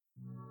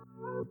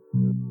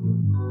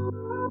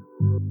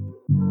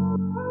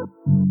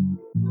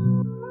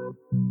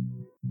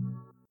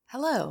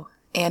Hello,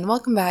 and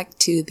welcome back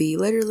to the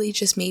Literally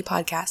Just Me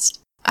podcast.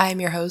 I am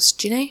your host,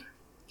 Genie,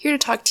 here to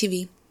talk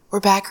TV. We're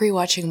back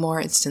rewatching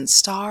more Instant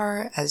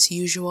Star, as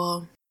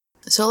usual,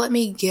 so let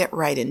me get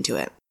right into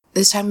it.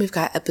 This time we've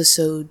got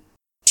episode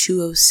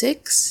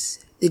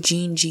 206, The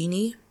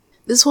Genie.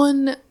 This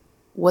one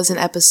was an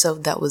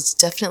episode that was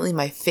definitely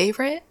my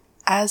favorite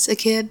as a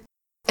kid,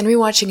 and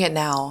rewatching it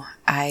now,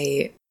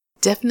 I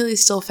definitely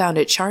still found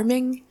it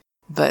charming,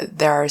 but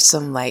there are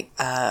some,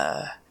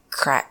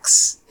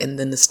 cracks in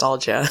the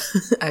nostalgia,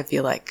 I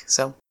feel like.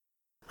 So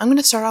I'm going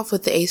to start off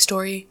with the A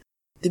story.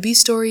 The B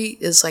story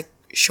is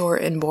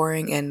short and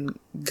boring and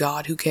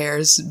God, who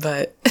cares?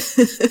 But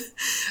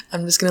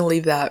I'm just going to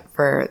leave that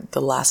for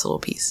the last little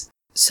piece.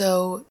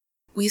 So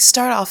we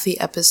start off the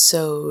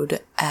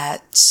episode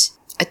at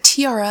a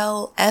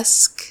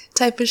TRL-esque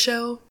type of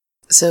show.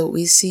 So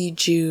we see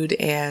Jude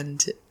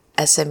and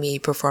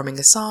SME performing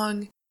a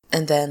song,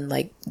 and then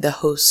the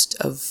host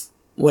of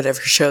whatever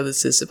show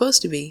this is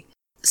supposed to be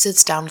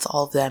sits down with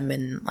all of them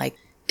and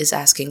is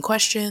asking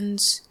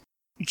questions.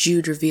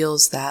 Jude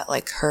reveals that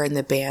her and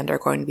the band are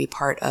going to be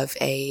part of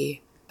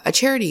a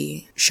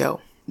charity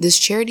show. This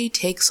charity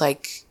takes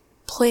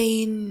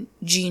plain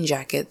jean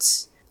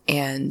jackets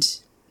and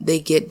they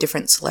get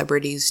different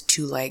celebrities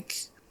to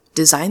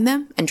design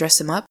them and dress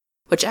them up,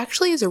 which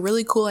actually is a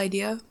really cool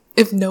idea.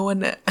 If no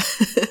one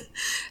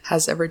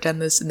has ever done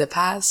this in the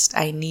past,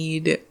 I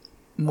need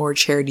more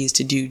charities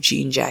to do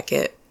jean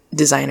jacket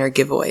designer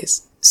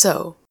giveaways.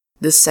 So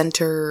the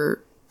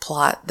center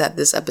plot that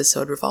this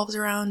episode revolves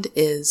around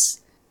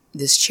is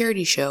this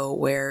charity show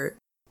where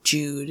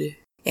Jude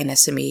and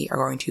SME are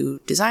going to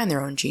design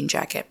their own jean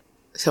jacket.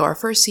 So our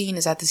first scene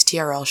is at this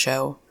TRL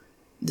show.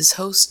 This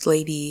host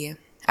lady,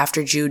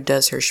 after Jude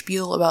does her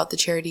spiel about the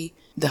charity,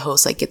 the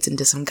host gets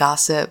into some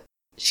gossip.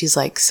 She's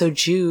like, "So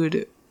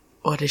Jude,"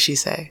 what does she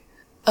say?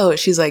 Oh,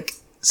 she's like,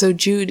 "So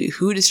Jude,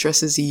 who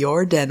distresses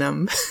your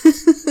denim?"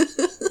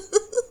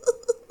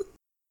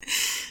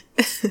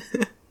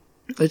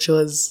 Which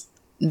was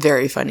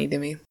very funny to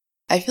me.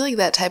 I feel like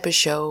that type of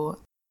show,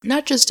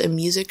 not just a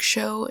music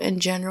show in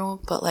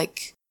general, but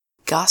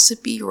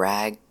gossipy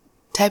rag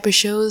type of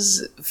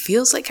shows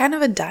feels like kind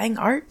of a dying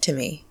art to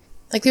me.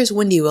 There's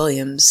Wendy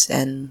Williams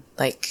and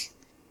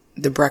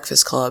The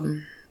Breakfast Club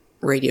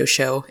radio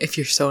show, if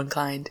you're so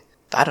inclined.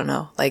 But I don't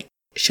know,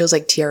 shows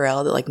like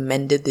TRL that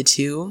mended the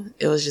two.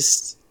 It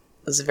was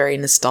a very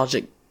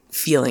nostalgic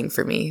feeling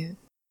for me.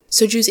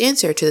 So Jude's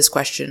answer to this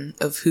question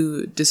of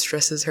who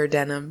distresses her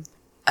denim,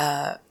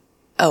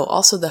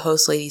 also the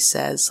host lady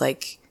says,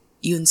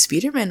 "You and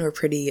Speederman were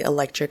pretty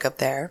electric up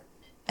there."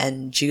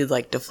 And Jude,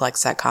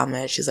 deflects that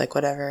comment. She's like,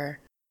 "Whatever."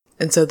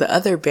 And so the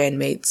other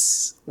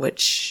bandmates,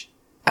 which,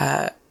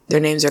 their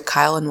names are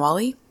Kyle and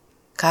Wally.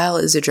 Kyle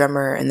is a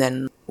drummer, and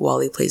then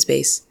Wally plays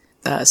bass.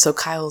 So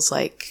Kyle's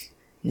like,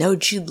 "No,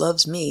 Jude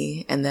loves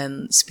me." And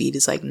then Speed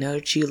is like, "No,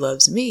 Jude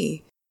loves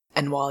me."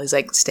 And Wally's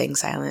staying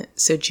silent.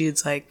 So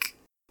Jude's like,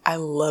 "I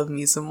love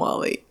me some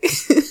Wally."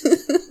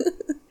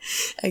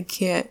 I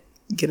can't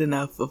get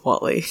enough of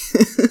Wally.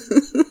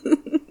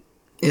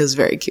 It was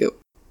very cute.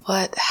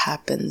 What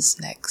happens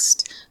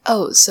next?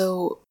 Oh,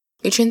 so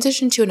we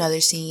transition to another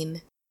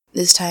scene.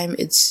 This time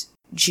it's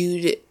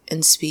Jude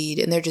and Speed,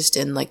 and they're just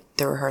in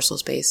the rehearsal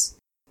space.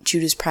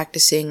 Jude is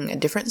practicing a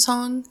different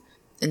song,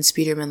 and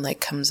Speederman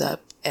comes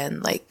up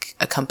and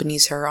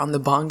accompanies her on the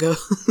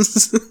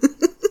bongos.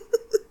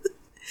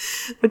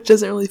 Which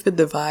doesn't really fit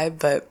the vibe,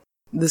 but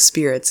the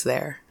spirit's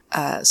there.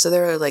 So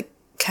they're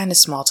kind of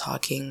small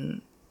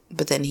talking,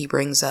 but then he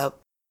brings up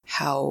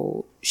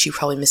how she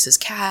probably misses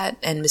Kat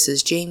and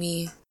misses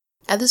Jamie.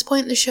 At this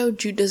point in the show,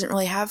 Jude doesn't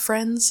really have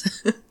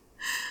friends.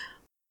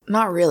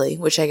 Not really,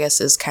 which I guess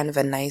is kind of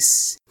a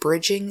nice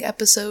bridging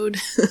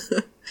episode.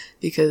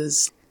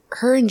 Because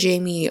her and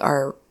Jamie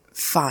are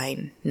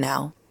fine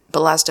now.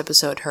 But last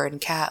episode, her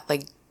and Kat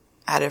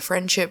had a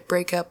friendship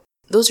breakup.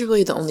 Those are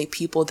really the only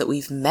people that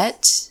we've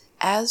met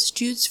as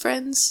Jude's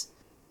friends.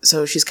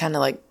 So she's kind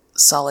of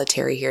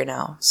solitary here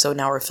now. So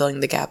now we're filling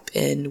the gap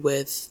in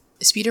with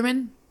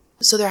Speederman.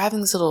 So they're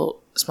having this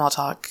little small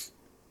talk,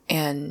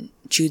 and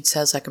Jude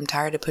says I'm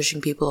tired of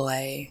pushing people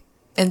away.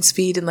 And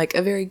Speed, in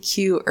a very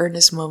cute,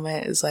 earnest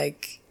moment, is I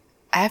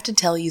have to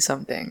tell you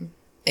something.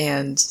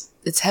 And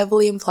it's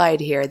heavily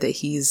implied here that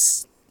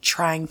he's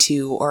trying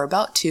to, or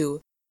about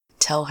to,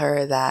 tell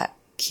her that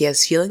he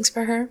has feelings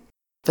for her.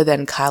 But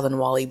then Kyle and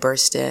Wally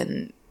burst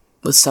in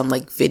with some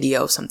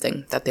video of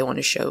something that they want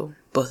to show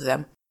both of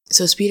them.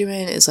 So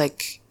Speederman is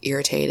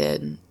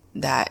irritated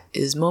that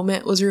his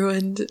moment was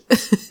ruined.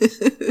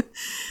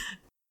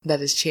 That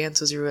his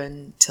chance was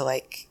ruined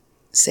to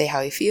say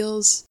how he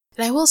feels.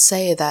 And I will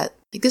say that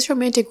this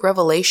romantic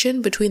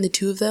revelation between the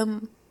two of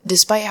them,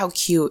 despite how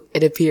cute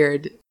it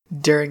appeared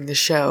during the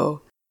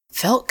show,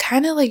 felt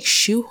kind of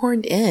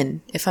shoehorned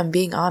in, if I'm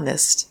being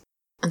honest.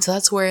 And so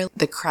that's where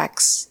the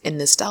cracks in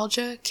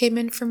nostalgia came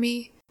in for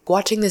me.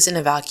 Watching this in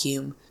a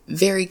vacuum,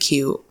 very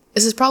cute.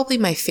 This is probably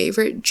my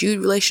favorite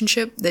Jude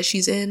relationship that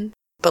she's in.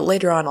 But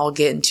later on, I'll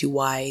get into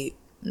why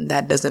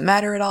that doesn't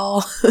matter at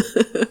all.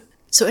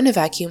 So in a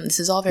vacuum, this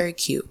is all very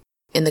cute.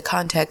 In the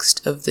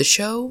context of the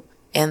show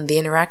and the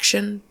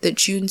interaction that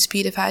Jude and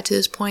Speed have had to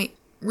this point,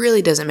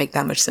 really doesn't make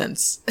that much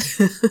sense.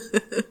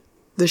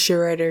 The show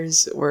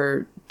writers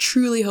were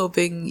truly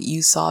hoping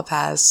you saw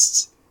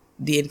past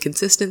the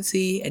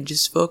inconsistency and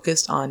just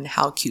focused on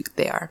how cute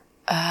they are.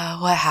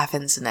 What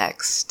happens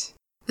next?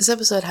 This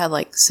episode had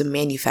some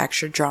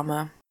manufactured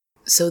drama.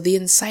 So the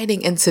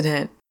inciting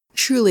incident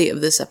truly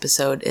of this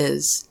episode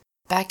is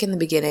back in the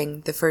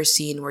beginning, the first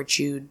scene where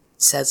Jude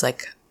says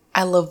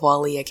I love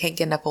Wally, I can't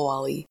get enough of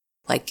Wally,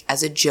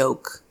 as a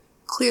joke,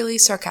 clearly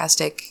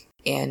sarcastic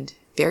and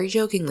very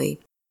jokingly.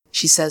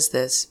 She says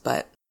this,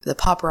 but the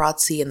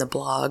paparazzi and the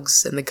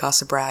blogs and the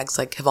gossip rags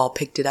have all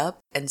picked it up,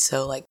 and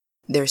so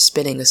they're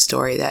spinning a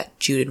story that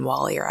Jude and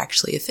Wally are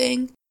actually a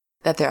thing,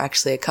 that they're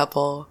actually a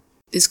couple.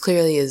 This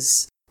clearly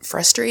is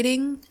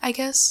frustrating, I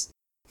guess,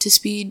 to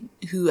Speed,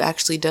 who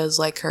actually does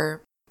like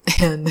her.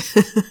 And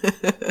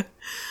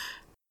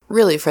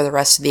really for the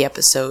rest of the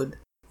episode,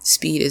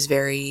 Speed is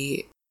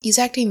he's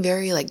acting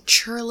very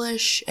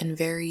churlish and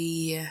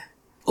very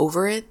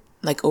over it,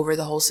 over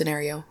the whole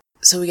scenario.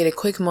 So we get a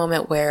quick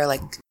moment where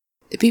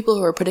the people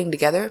who are putting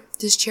together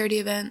this charity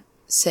event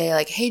say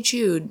hey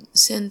Jude,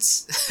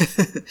 since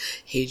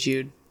hey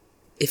Jude,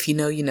 if you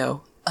know, you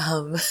know.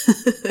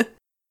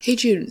 Hey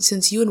Jude,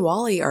 since you and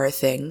Wally are a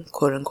thing,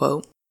 quote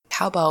unquote,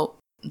 how about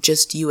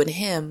just you and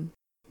him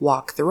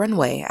walk the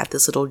runway at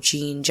this little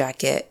jean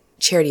jacket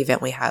charity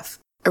event we have?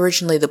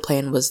 Originally the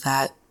plan was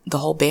that the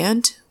whole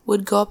band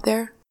would go up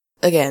there.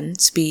 Again,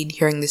 Speed,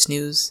 hearing this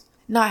news,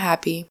 not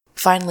happy.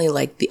 Finally,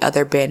 the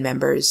other band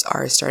members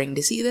are starting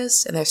to see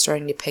this, and they're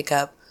starting to pick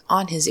up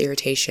on his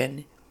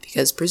irritation,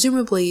 because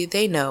presumably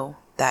they know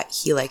that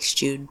he likes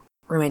Jude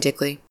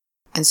romantically.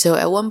 And so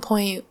at one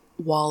point,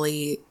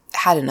 Wally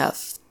had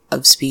enough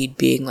of Speed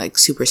being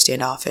super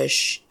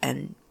standoffish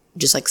and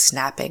just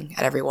snapping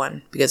at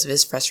everyone because of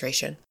his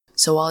frustration.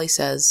 So Wally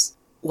says,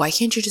 "Why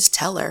can't you just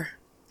tell her?"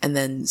 And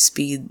then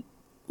Speed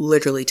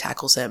literally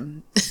tackles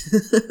him.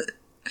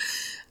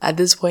 At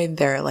this point,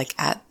 they're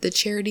at the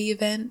charity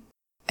event.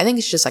 I think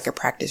it's just a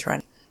practice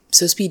run.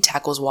 So Speed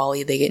tackles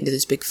Wally, they get into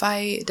this big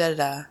fight,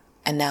 da-da-da.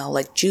 And now,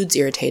 Jude's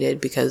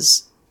irritated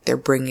because they're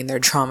bringing their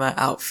drama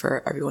out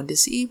for everyone to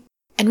see.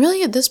 And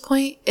really, at this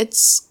point,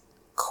 it's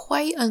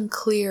quite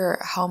unclear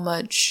how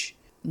much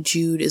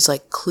Jude is,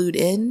 clued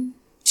in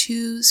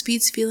to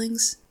Speed's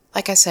feelings.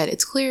 Like I said,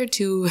 it's clear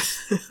to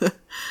the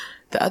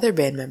other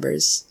band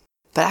members.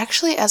 But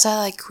actually, as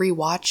I,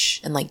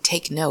 rewatch and,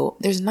 take note,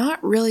 there's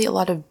not really a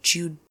lot of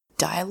Jude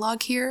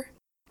dialogue here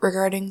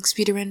regarding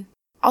Speederman.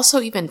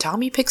 Also, even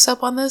Tommy picks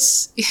up on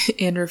this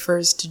and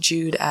refers to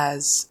Jude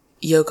as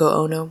Yoko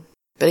Ono.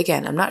 But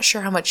again, I'm not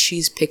sure how much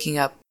she's picking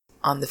up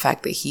on the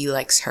fact that he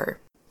likes her.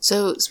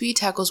 So Speed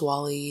tackles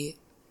Wally.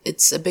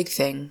 It's a big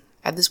thing.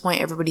 At this point,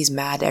 everybody's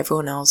mad at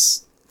everyone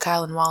else.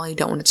 Kyle and Wally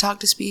don't want to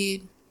talk to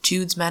Speed.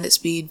 Jude's mad at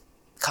Speed,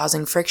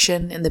 causing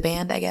friction in the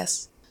band, I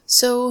guess.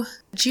 So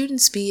Jude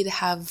and Speed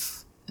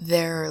have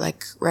their,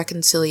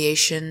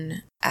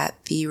 reconciliation at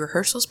the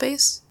rehearsal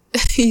space.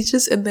 He's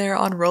just in there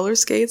on roller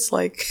skates,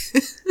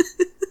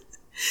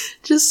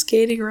 just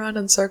skating around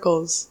in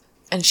circles.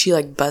 And she,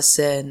 busts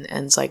in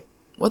and is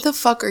 "What the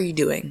fuck are you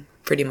doing?"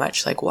 Pretty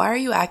much. Why are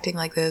you acting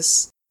like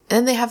this? And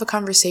then they have a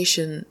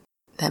conversation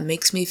that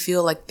makes me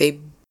feel like they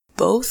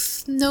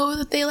both know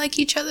that they like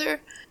each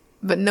other,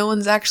 but no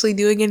one's actually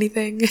doing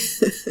anything.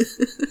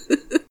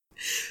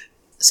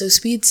 So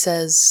Speed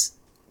says,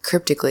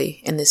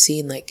 cryptically in the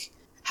scene,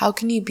 how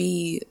can you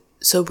be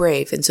so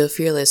brave and so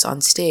fearless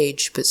on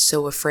stage, but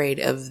so afraid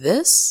of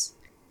this?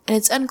 And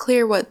it's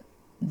unclear what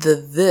the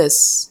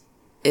this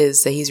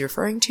is that he's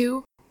referring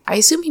to. I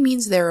assume he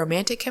means their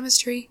romantic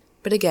chemistry,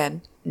 but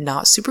again,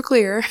 not super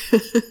clear.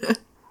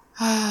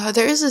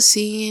 There is a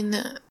scene,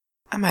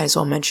 I might as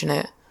well mention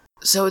it.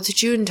 So it's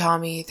Jude and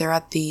Tommy, they're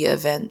at the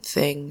event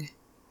thing.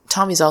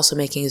 Tommy's also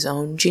making his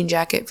own jean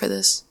jacket for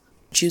this.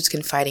 Jude's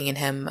confiding in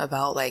him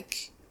about,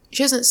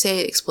 she doesn't say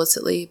it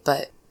explicitly,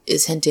 but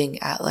is hinting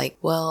at,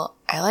 well,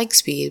 I like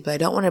Speed, but I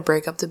don't want to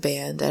break up the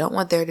band. I don't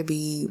want there to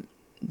be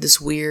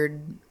this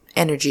weird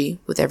energy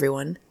with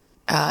everyone.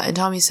 And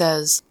Tommy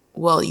says,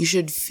 well, you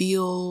should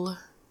feel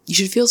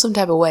some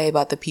type of way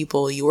about the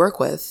people you work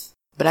with,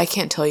 but I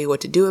can't tell you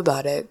what to do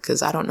about it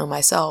because I don't know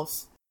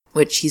myself.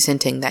 Which he's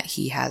hinting that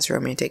he has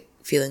romantic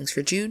feelings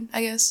for Jude,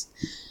 I guess.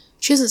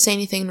 She doesn't say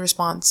anything in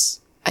response.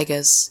 I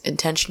guess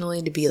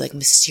intentionally to be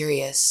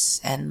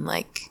mysterious and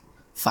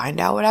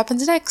find out what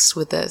happens next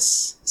with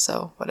this.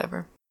 So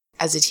whatever.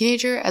 As a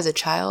teenager, as a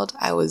child,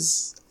 I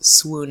was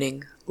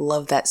swooning.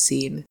 Love that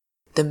scene.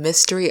 The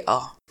mystery,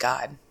 oh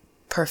god.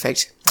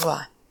 Perfect.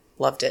 Mwah.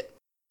 Loved it.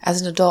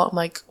 As an adult,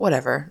 I'm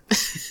whatever.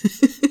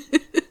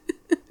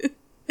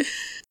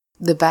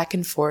 The back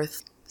and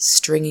forth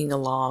stringing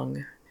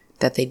along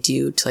that they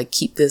do to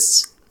keep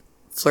this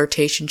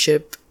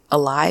flirtationship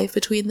alive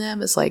between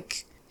them is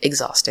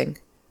exhausting.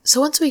 So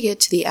once we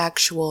get to the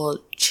actual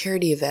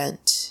charity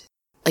event,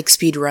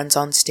 Speed runs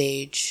on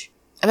stage.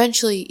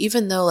 Eventually,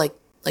 even though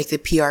Like the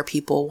PR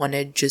people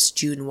wanted just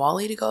Jude and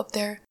Wally to go up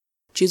there.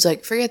 Jude's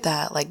like, forget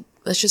that. Like,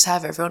 let's just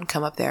have everyone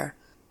come up there.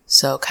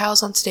 So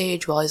Kyle's on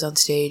stage, Wally's on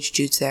stage,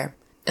 Jude's there.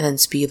 And then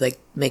Speed like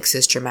makes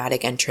this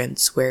dramatic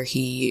entrance where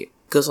he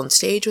goes on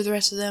stage with the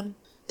rest of them.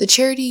 The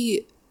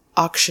charity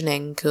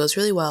auctioning goes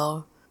really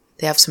well.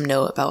 They have some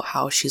note about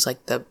how she's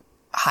like the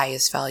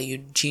highest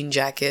valued jean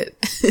jacket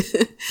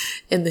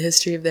in the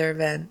history of their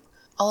event.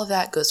 All of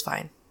that goes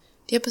fine.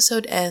 The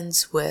episode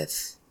ends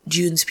with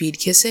Jude and Speed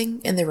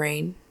kissing in the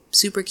rain.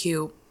 Super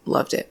cute.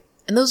 Loved it.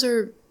 And those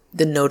are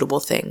the notable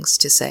things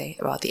to say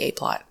about the A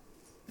plot.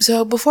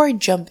 So before I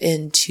jump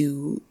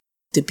into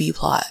the B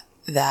plot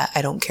that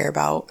I don't care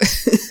about,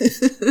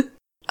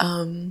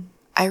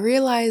 I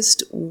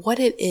realized what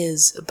it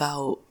is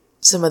about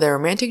some of the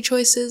romantic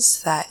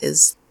choices that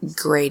is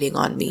grating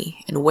on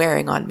me and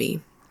wearing on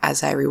me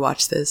as I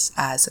rewatch this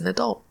as an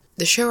adult.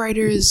 The show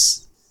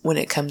writers, when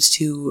it comes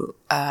to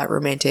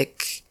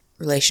romantic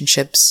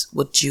relationships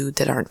with Jude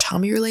that aren't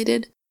Tommy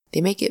related,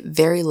 they make it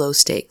very low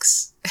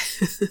stakes.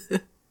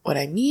 What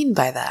I mean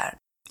by that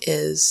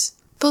is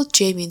both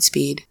Jamie and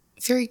Speed,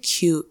 very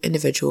cute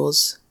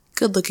individuals,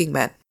 good looking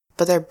men,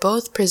 but they're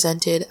both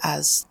presented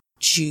as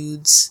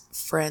Jude's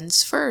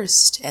friends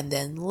first, and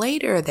then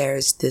later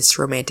there's this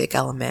romantic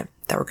element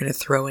that we're going to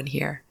throw in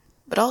here.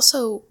 But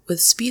also with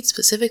Speed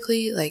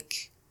specifically,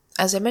 like,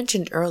 as I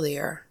mentioned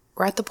earlier,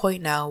 we're at the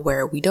point now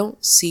where we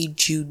don't see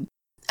Jude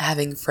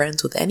having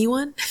friends with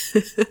anyone.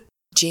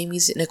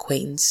 Jamie's an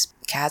acquaintance.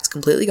 Kat's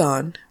completely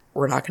gone.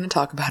 We're not going to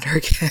talk about her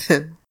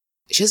again.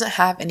 She doesn't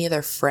have any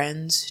other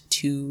friends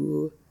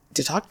to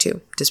talk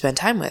to spend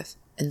time with.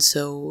 And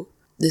so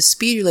this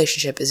Speed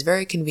relationship is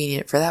very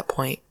convenient for that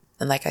point.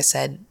 And like I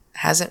said,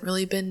 hasn't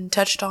really been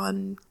touched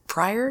on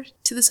prior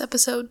to this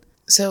episode.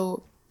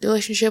 So the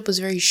relationship was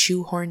very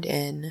shoehorned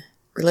in.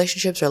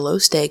 Relationships are low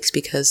stakes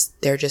because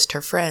they're just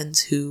her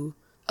friends who...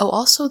 Oh,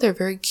 also they're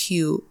very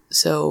cute,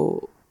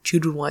 so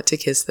Jude would want to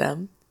kiss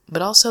them.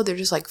 But also they're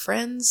just like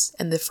friends,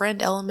 and the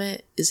friend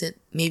element isn't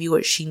maybe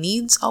what she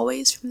needs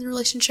always from the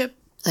relationship.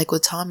 Like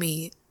with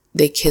Tommy,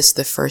 they kissed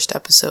the first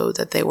episode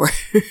that they were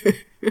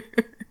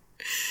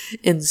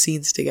in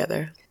scenes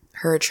together.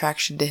 Her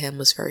attraction to him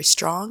was very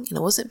strong, and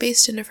it wasn't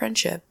based in a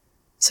friendship.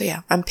 So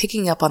yeah, I'm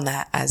picking up on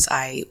that as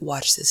I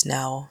watch this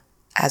now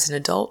as an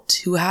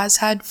adult who has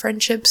had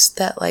friendships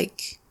that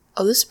like,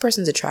 oh, this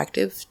person's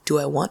attractive. Do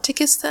I want to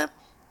kiss them?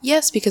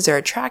 Yes, because they're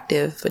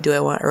attractive, but do I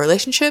want a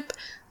relationship?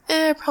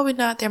 Probably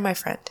not. They're my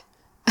friend.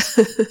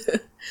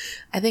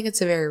 I think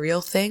it's a very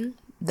real thing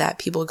that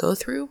people go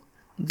through.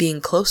 Being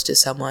close to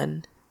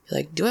someone, you're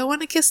like, do I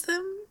want to kiss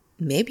them?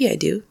 Maybe I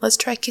do. Let's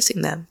try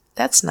kissing them.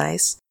 That's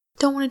nice.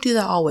 Don't want to do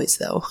that always,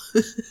 though.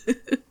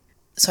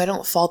 So I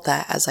don't fault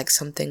that as like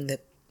something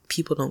that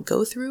people don't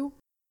go through.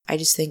 I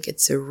just think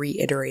it's a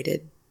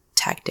reiterated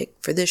tactic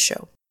for this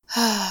show.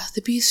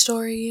 The B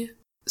story.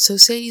 So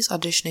Sadie's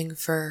auditioning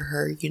for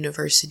her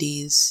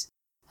university's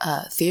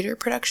theater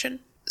production.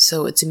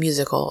 So it's a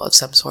musical of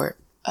some sort.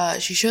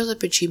 She shows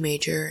up at G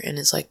Major and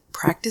is like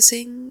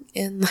practicing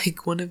in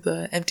like one of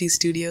the empty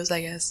studios,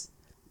 I guess.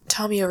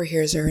 Tommy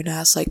overhears her and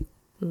asks like,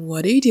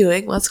 what are you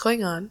doing? What's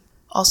going on?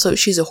 Also,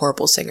 she's a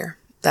horrible singer.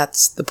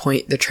 That's the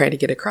point they're trying to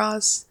get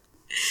across.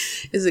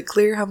 Is it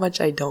clear how much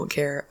I don't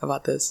care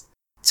about this?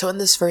 So in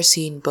this first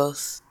scene,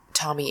 both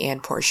Tommy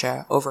and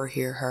Portia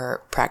overhear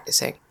her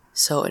practicing.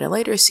 So in a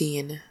later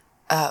scene,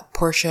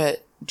 Portia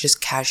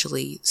just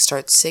casually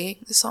starts singing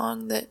the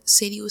song that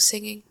Sadie was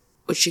singing,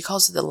 which she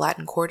calls it the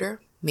Latin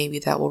Quarter. Maybe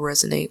that will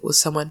resonate with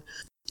someone.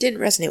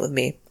 Didn't resonate with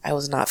me. I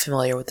was not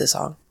familiar with the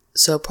song.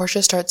 So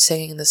Portia starts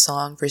singing the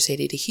song for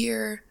Sadie to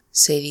hear.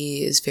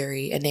 Sadie is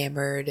very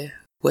enamored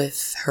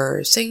with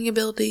her singing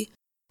ability.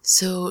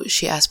 So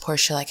she asks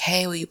Portia like,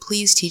 hey, will you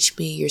please teach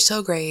me? You're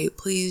so great.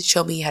 Please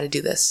show me how to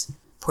do this.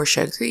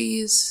 Portia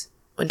agrees.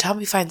 When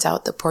Tommy finds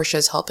out that Portia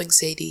is helping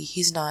Sadie,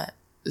 he's not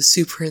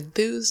super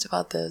enthused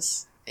about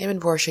this. Him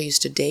and Portia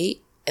used to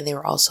date, and they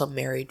were also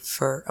married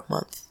for a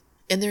month.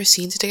 In their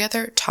scenes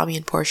together, Tommy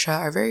and Portia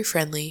are very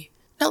friendly.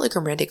 Not like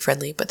romantic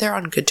friendly, but they're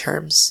on good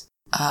terms.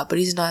 But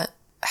he's not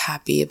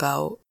happy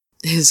about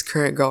his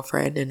current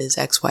girlfriend and his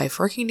ex-wife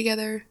working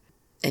together.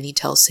 And he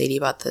tells Sadie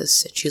about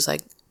this, and she's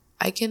like,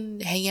 I can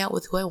hang out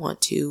with who I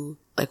want to.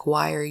 Like,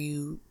 why are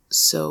you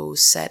so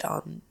set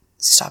on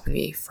stopping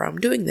me from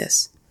doing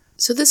this?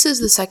 So this is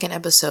the second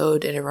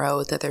episode in a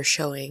row that they're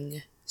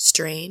showing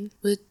strain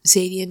with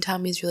Sadie and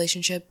Tommy's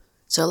relationship.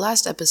 So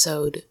last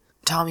episode,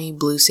 Tommy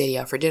blew Sadie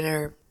out for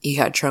dinner. He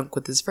got drunk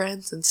with his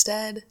friends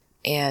instead,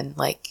 and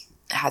like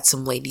had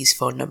some ladies'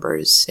 phone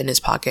numbers in his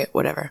pocket,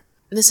 whatever.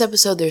 In this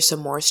episode, there's some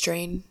more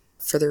strain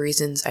for the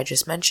reasons I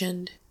just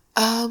mentioned.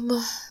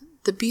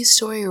 The B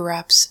story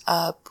wraps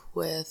up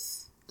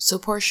with, so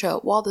Portia,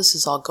 while this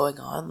is all going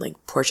on, like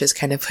Portia's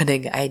kind of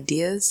putting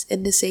ideas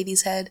into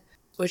Sadie's head,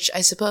 which I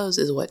suppose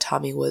is what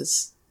Tommy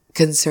was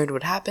concerned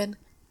would happen.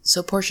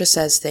 So Portia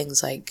says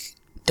things like,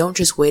 don't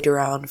just wait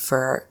around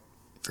for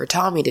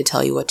Tommy to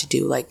tell you what to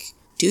do. Like,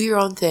 do your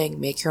own thing,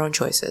 make your own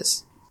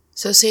choices.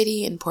 So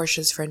Sadie and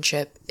Portia's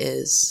friendship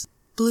is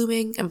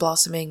blooming and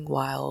blossoming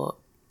while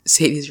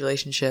Sadie's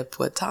relationship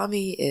with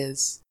Tommy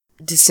is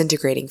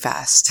disintegrating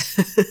fast.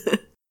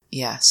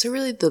 Yeah, so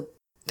really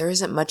there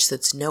isn't much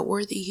that's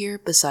noteworthy here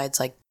besides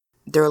like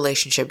the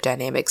relationship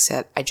dynamics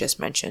that I just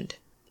mentioned.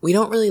 We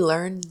don't really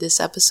learn this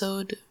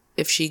episode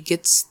if she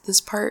gets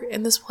this part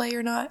in this play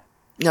or not.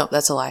 No,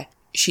 that's a lie.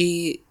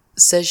 She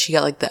says she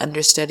got like the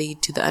understudy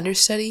to the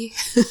understudy.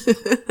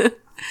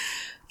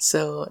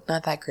 So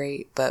not that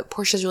great, but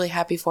Portia's really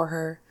happy for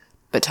her.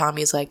 But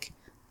Tommy's like,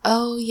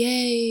 oh,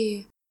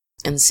 yay.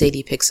 And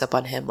Sadie picks up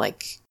on him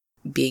like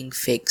being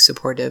fake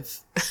supportive.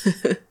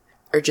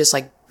 Or just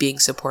like being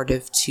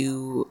supportive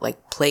to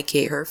like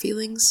placate her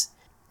feelings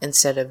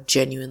instead of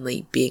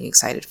genuinely being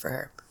excited for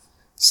her.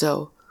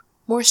 So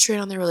more strain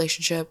on their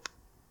relationship.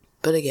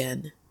 But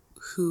again,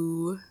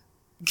 who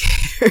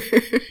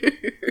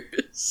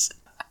cares?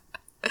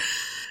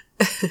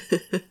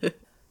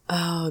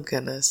 Oh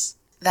goodness.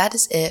 That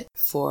is it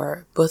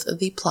for both of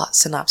the plot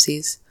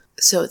synopses.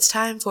 So it's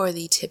time for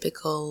the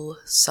typical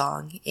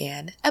song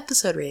and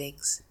episode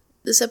ratings.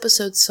 This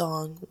episode's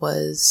song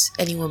was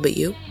Anyone But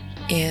You,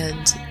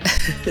 and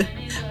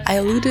I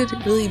alluded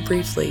really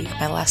briefly in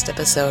my last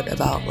episode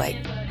about like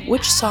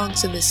which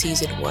songs in the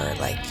season were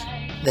like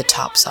the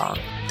top song,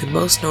 the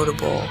most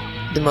notable,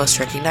 the most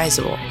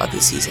recognizable of the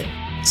season.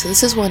 So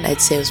this is one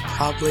I'd say was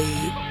probably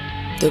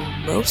the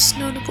most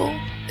notable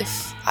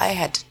if I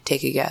had to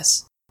take a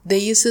guess. They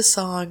used this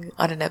song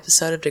on an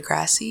episode of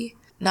Degrassi,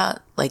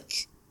 not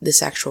like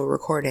this actual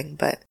recording,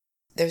 but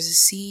there's a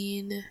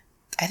scene,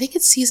 I think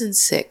it's season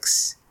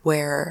 6,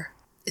 where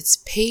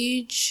it's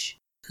Paige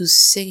who's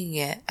singing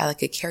it at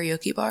like a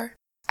karaoke bar.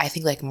 I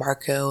think like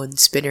Marco and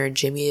Spinner and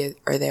Jimmy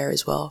are there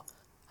as well.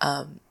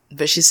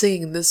 But she's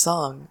singing this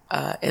song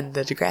in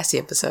the Degrassi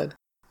episode,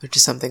 which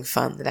is something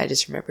fun that I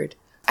just remembered.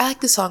 I like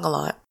the song a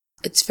lot.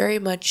 It's very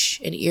much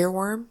an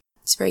earworm.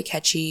 It's very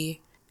catchy.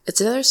 It's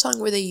another song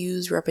where they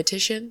use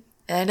repetition.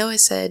 And I know I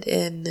said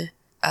in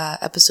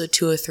episode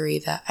 203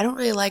 that I don't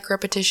really like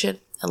repetition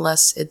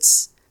unless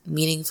it's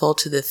meaningful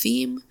to the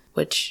theme,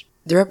 which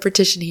the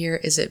repetition here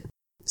isn't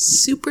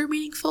super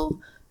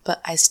meaningful, but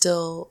I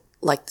still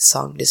like the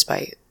song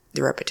despite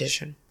the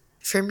repetition.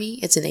 For me,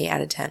 it's an 8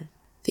 out of 10.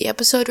 The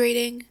episode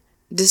rating,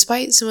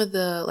 despite some of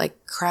the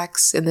like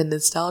cracks in the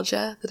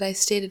nostalgia that I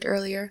stated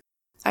earlier,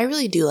 I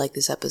really do like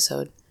this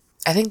episode.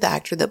 I think the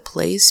actor that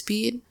plays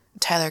Speed,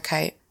 Tyler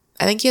Kite,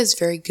 I think he has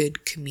very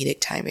good comedic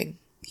timing.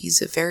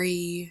 He's a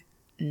very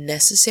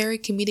necessary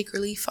comedic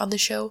relief on the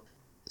show.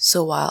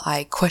 So while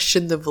I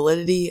question the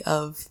validity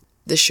of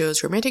the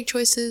show's romantic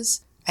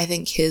choices, I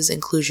think his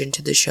inclusion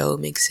to the show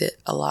makes it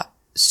a lot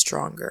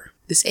stronger.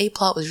 This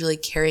A-plot was really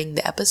carrying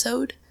the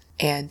episode,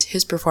 and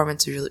his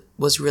performance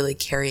was really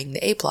carrying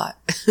the A-plot.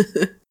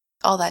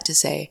 All that to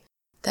say,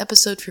 the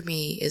episode for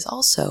me is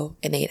also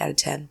an 8 out of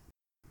 10.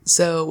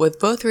 So with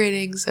both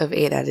ratings of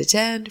 8 out of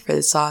 10 for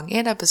the song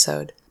and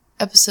episode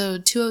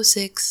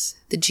 206,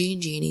 The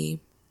Genie,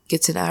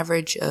 gets an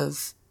average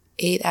of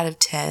 8 out of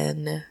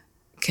 10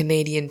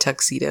 Canadian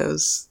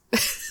tuxedos.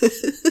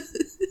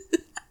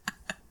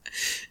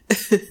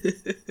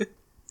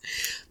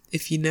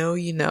 If you know,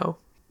 you know.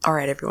 All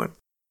right, everyone.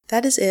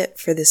 That is it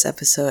for this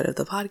episode of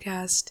the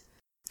podcast.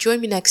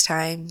 Join me next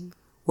time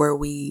where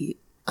we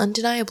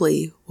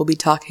undeniably will be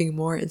talking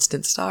more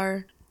Instant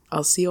Star.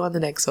 I'll see you on the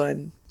next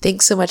one.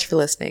 Thanks so much for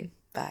listening.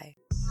 Bye.